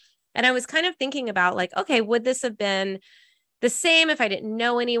 Okay. And I was kind of thinking about like, okay, would this have been the same if I didn't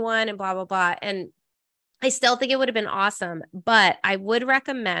know anyone and blah, blah, blah. And I still think it would have been awesome, but I would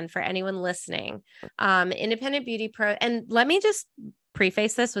recommend for anyone listening, Independent Beauty Pro. And let me just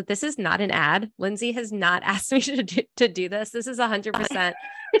preface this with, this is not an ad. Lindsay has not asked me to do this. This is 100%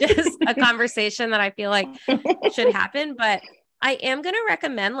 just a conversation that I feel like should happen, but I am going to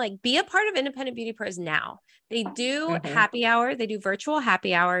recommend like be a part of Independent Beauty Pros now. They do happy hour. They do virtual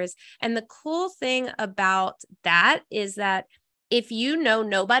happy hours. And the cool thing about that is that if you know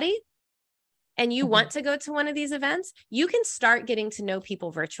nobody and you want to go to one of these events, you can start getting to know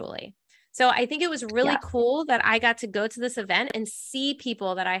people virtually. So I think it was really cool that I got to go to this event and see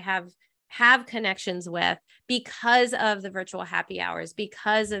people that I have have connections with because of the virtual happy hours,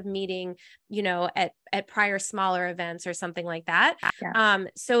 because of meeting, at prior smaller events or something like that. Yeah.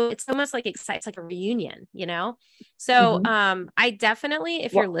 So it's almost like it's like a reunion, So, I definitely,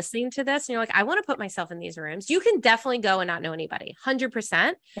 if you're listening to this and you're like, I want to put myself in these rooms, you can definitely go and not know anybody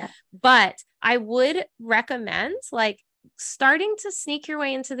 100%. Yeah. But I would recommend like starting to sneak your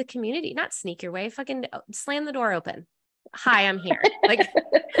way into the community, not sneak your way, fucking slam the door open. Hi, I'm here. Like,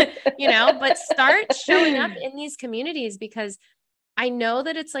 but start showing up in these communities, because I know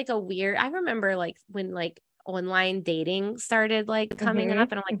that it's like I remember like when like online dating started like coming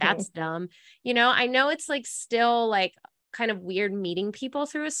up, and I'm like, that's dumb. I know it's like still like kind of weird meeting people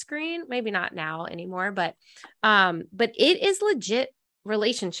through a screen, maybe not now anymore, but it is legit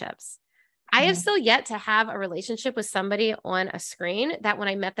relationships. I have still yet to have a relationship with somebody on a screen that when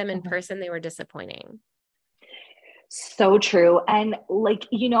I met them in person, they were disappointing. So true. And like,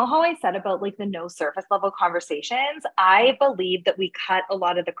 how I said about like the no surface level conversations, I believe that we cut a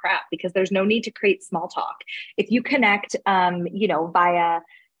lot of the crap because there's no need to create small talk. If you connect, via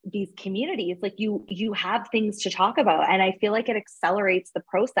these communities, like you have things to talk about. And I feel like it accelerates the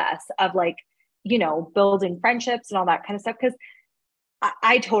process of like, building friendships and all that kind of stuff. Cause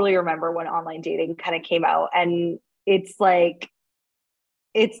I totally remember when online dating kind of came out, and it's like,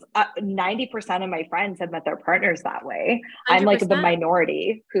 90% of my friends have met their partners that way. 100%. I'm like the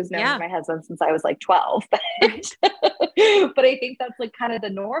minority who's known my husband since I was like 12. But I think that's like kind of the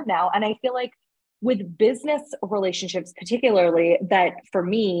norm now. And I feel like with business relationships, particularly, that for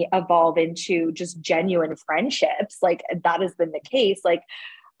me evolve into just genuine friendships, like that has been the case. Like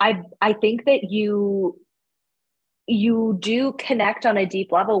I think that you do connect on a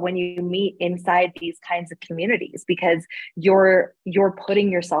deep level when you meet inside these kinds of communities, because you're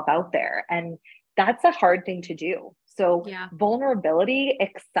putting yourself out there, and that's a hard thing to do. So vulnerability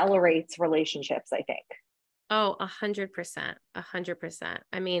accelerates relationships, I think. Oh, 100%, 100%.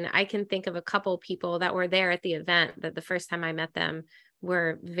 I mean, I can think of a couple people that were there at the event that the first time I met them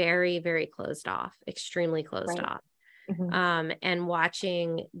were very, very closed off, extremely closed off. And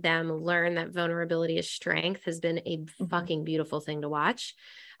watching them learn that vulnerability is strength has been a fucking beautiful thing to watch.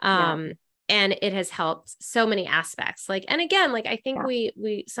 And it has helped so many aspects. Like, and again, like, I think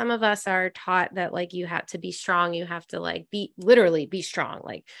we, some of us are taught that like, you have to be strong. You have to like literally be strong.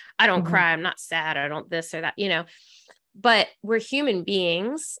 Like, I don't cry. I'm not sad. I don't this or that, but we're human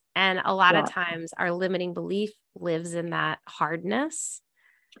beings. And a lot of times our limiting belief lives in that hardness,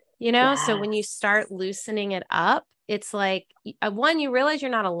 So when you start loosening it up, it's like, one, you realize you're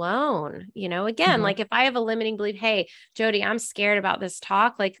not alone, again, like if I have a limiting belief, hey, Jodie, I'm scared about this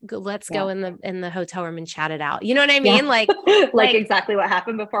talk. Like, let's go in the hotel room and chat it out. You know what I mean? Like exactly what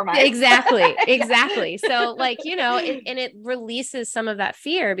happened before mine. Exactly. So like, and it releases some of that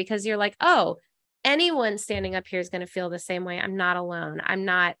fear, because you're like, oh, anyone standing up here is going to feel the same way. I'm not alone. I'm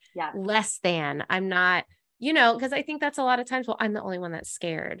not less than, I'm not, because I think that's a lot of times, well, I'm the only one that's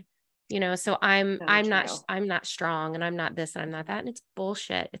scared. So I'm not strong, and I'm not this and I'm not that. And it's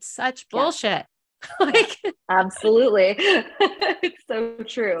bullshit. It's such bullshit. Absolutely. It's so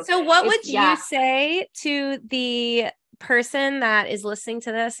true. So what would you say to the person that is listening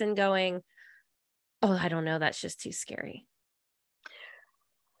to this and going, oh, I don't know, that's just too scary?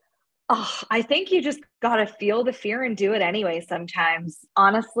 Oh, I think you just got to feel the fear and do it anyway. Sometimes,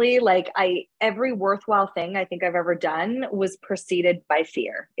 honestly, like every worthwhile thing I think I've ever done was preceded by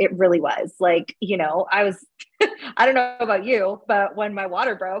fear. It really was like, I don't know about you, but when my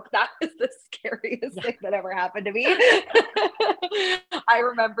water broke, that was the scariest thing that ever happened to me. I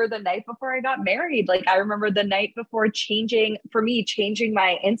remember the night before I got married. Like I remember the night before changing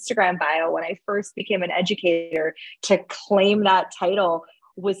my Instagram bio when I first became an educator, to claim that title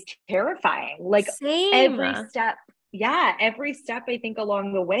was terrifying. Like every step I think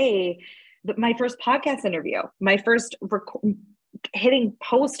along the way, my first podcast interview, my first hitting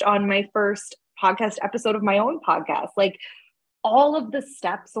post on my first podcast episode of my own podcast, like all of the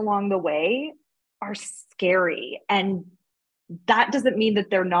steps along the way are scary. And that doesn't mean that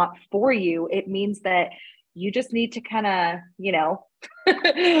they're not for you. It means that you just need to kind of,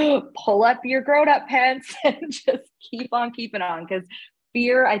 pull up your grown up pants and just keep on keeping on. Because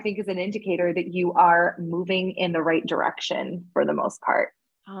fear, I think, is an indicator that you are moving in the right direction for the most part.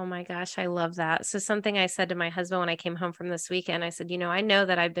 Oh my gosh, I love that. So something I said to my husband when I came home from this weekend, I said, I know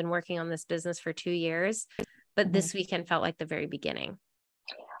that I've been working on this business for 2 years, but this weekend felt like the very beginning.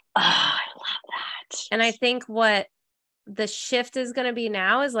 Oh, I love that. And I think what the shift is going to be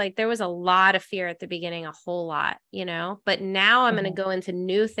now is like, there was a lot of fear at the beginning, a whole lot, but now I'm going to go into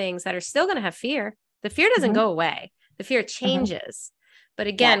new things that are still going to have fear. The fear doesn't go away. The fear changes. But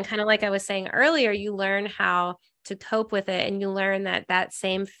again, kind of like I was saying earlier, you learn how to cope with it, and you learn that that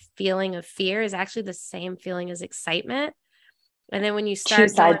same feeling of fear is actually the same feeling as excitement. And then when you start two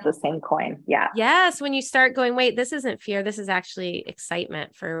sides of the same coin. Yeah. Yes. When you start going, wait, this isn't fear. This is actually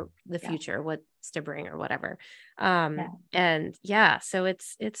excitement for the future, what's to bring or whatever. And so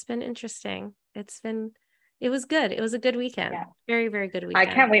it's been interesting. It was good. It was a good weekend. Yeah. Very, very good weekend.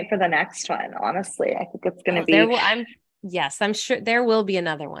 I can't wait for the next one. Honestly, I think it's going to be, I'm sure there will be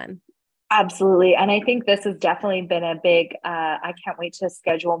another one. Absolutely. And I think this has definitely been a big, I can't wait to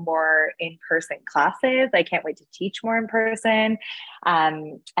schedule more in-person classes. I can't wait to teach more in person.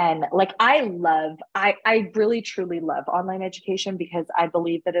 And like, I really, truly love online education because I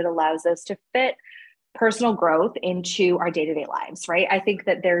believe that it allows us to fit personal growth into our day-to-day lives, right? I think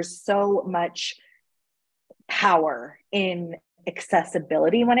that there's so much power in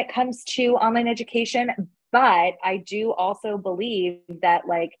accessibility when it comes to online education. But I do also believe that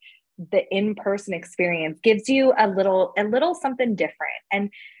like, the in-person experience gives you a little something different.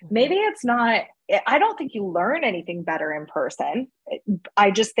 And maybe it's not, I don't think you learn anything better in person. I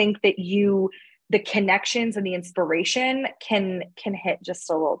just think that the connections and the inspiration can hit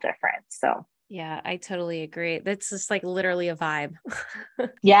just a little different. So yeah, I totally agree. That's just like literally a vibe.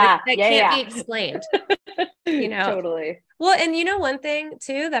 Yeah. That can't be explained, Totally. Well, and one thing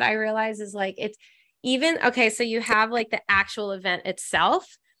too, that I realize is like, it's even, okay, so you have like the actual event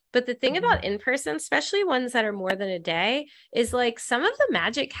itself. But the thing about in-person, especially ones that are more than a day, is like some of the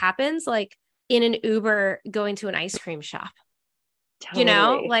magic happens like in an Uber going to an ice cream shop,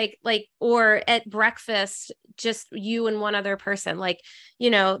 Totally. like, or at breakfast, just you and one other person, like,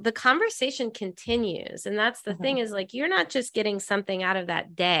 the conversation continues. And that's the thing is like, you're not just getting something out of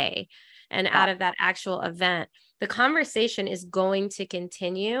that day and out of that actual event. The conversation is going to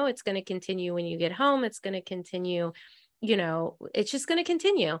continue. It's going to continue when you get home. It's going to continue, it's just going to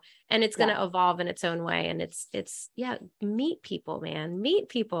continue, and it's going to evolve in its own way. And it's meet people, man, meet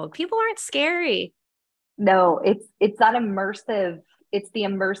people. People aren't scary. No, it's that immersive. It's the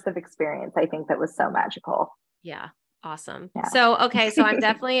immersive experience. I think that was so magical. Yeah. Awesome. Yeah. So, okay. So I'm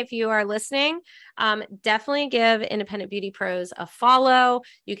definitely, if you are listening, definitely give Independent Beauty Pros a follow.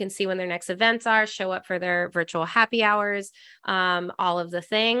 You can see when their next events are, show up for their virtual happy hours, all of the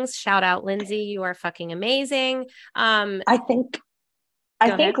things. Shout out Lindsay. You are fucking amazing.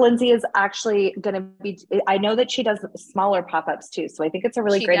 I think Lindsay is actually going to be, I know that she does smaller pop-ups too. So I think it's a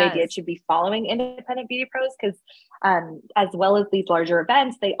really great idea to be following Independent Beauty Pros because as well as these larger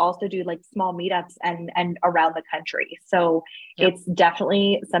events, they also do like small meetups and around the country. So it's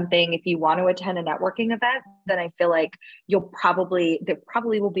definitely something, if you want to attend a networking event, then I feel like there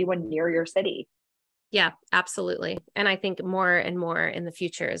probably will be one near your city. Yeah, absolutely. And I think more and more in the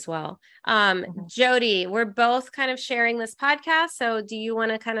future as well. Jodie, we're both kind of sharing this podcast. So do you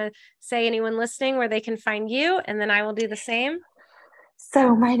want to kind of say anyone listening where they can find you? And then I will do the same.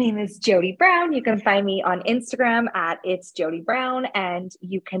 So my name is Jodie Brown. You can find me on Instagram at It's Jodie Brown. And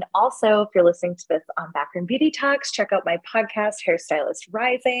you can also, if you're listening to this on Backroom Beauty Talks, check out my podcast, Hairstylist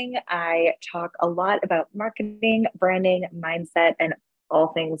Rising. I talk a lot about marketing, branding, mindset, and all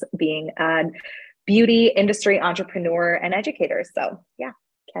things being beauty industry entrepreneur and educator. So yeah,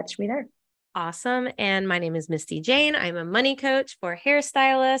 catch me there. Awesome. And my name is Misty Jane. I'm a money coach for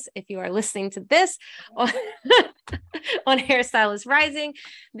hairstylists. If you are listening to this on Hairstylist Rising,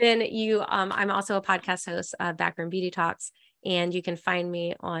 then I'm also a podcast host of Backroom Beauty Talks. And you can find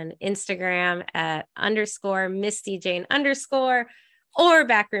me on Instagram at _Misty Jane _ or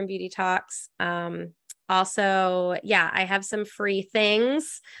Backroom Beauty Talks. Also, I have some free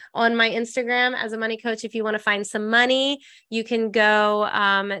things on my Instagram as a money coach. If you want to find some money, you can go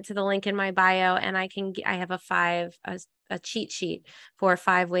to the link in my bio, and I have a cheat sheet for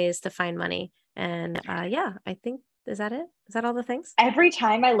 5 ways to find money. And I think, is that it? Is that all the things? Every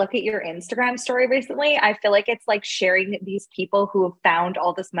time I look at your Instagram story recently, I feel like it's like sharing these people who have found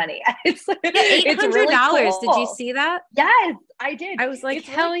all this money. It's $800. Really cool. Did you see that? Yes, I did. I was like, it's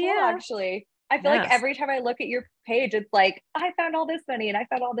hell really cool, yeah. Actually. I feel like every time I look at your page, it's like, I found all this money and I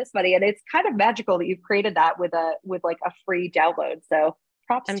found all this money. And it's kind of magical that you've created that with like a free download. So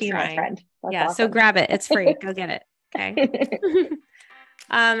props to you, my friend. That's awesome. So grab it. It's free. Go get it. Okay.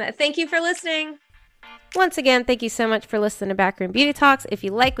 Thank you for listening. Once again, thank you so much for listening to Backroom Beauty Talks. If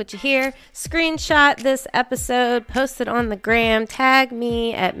you like what you hear, screenshot this episode, post it on the gram, tag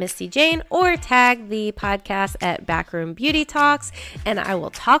me at Misty Jane, or tag the podcast at Backroom Beauty Talks, and I will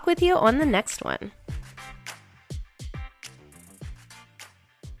talk with you on the next one.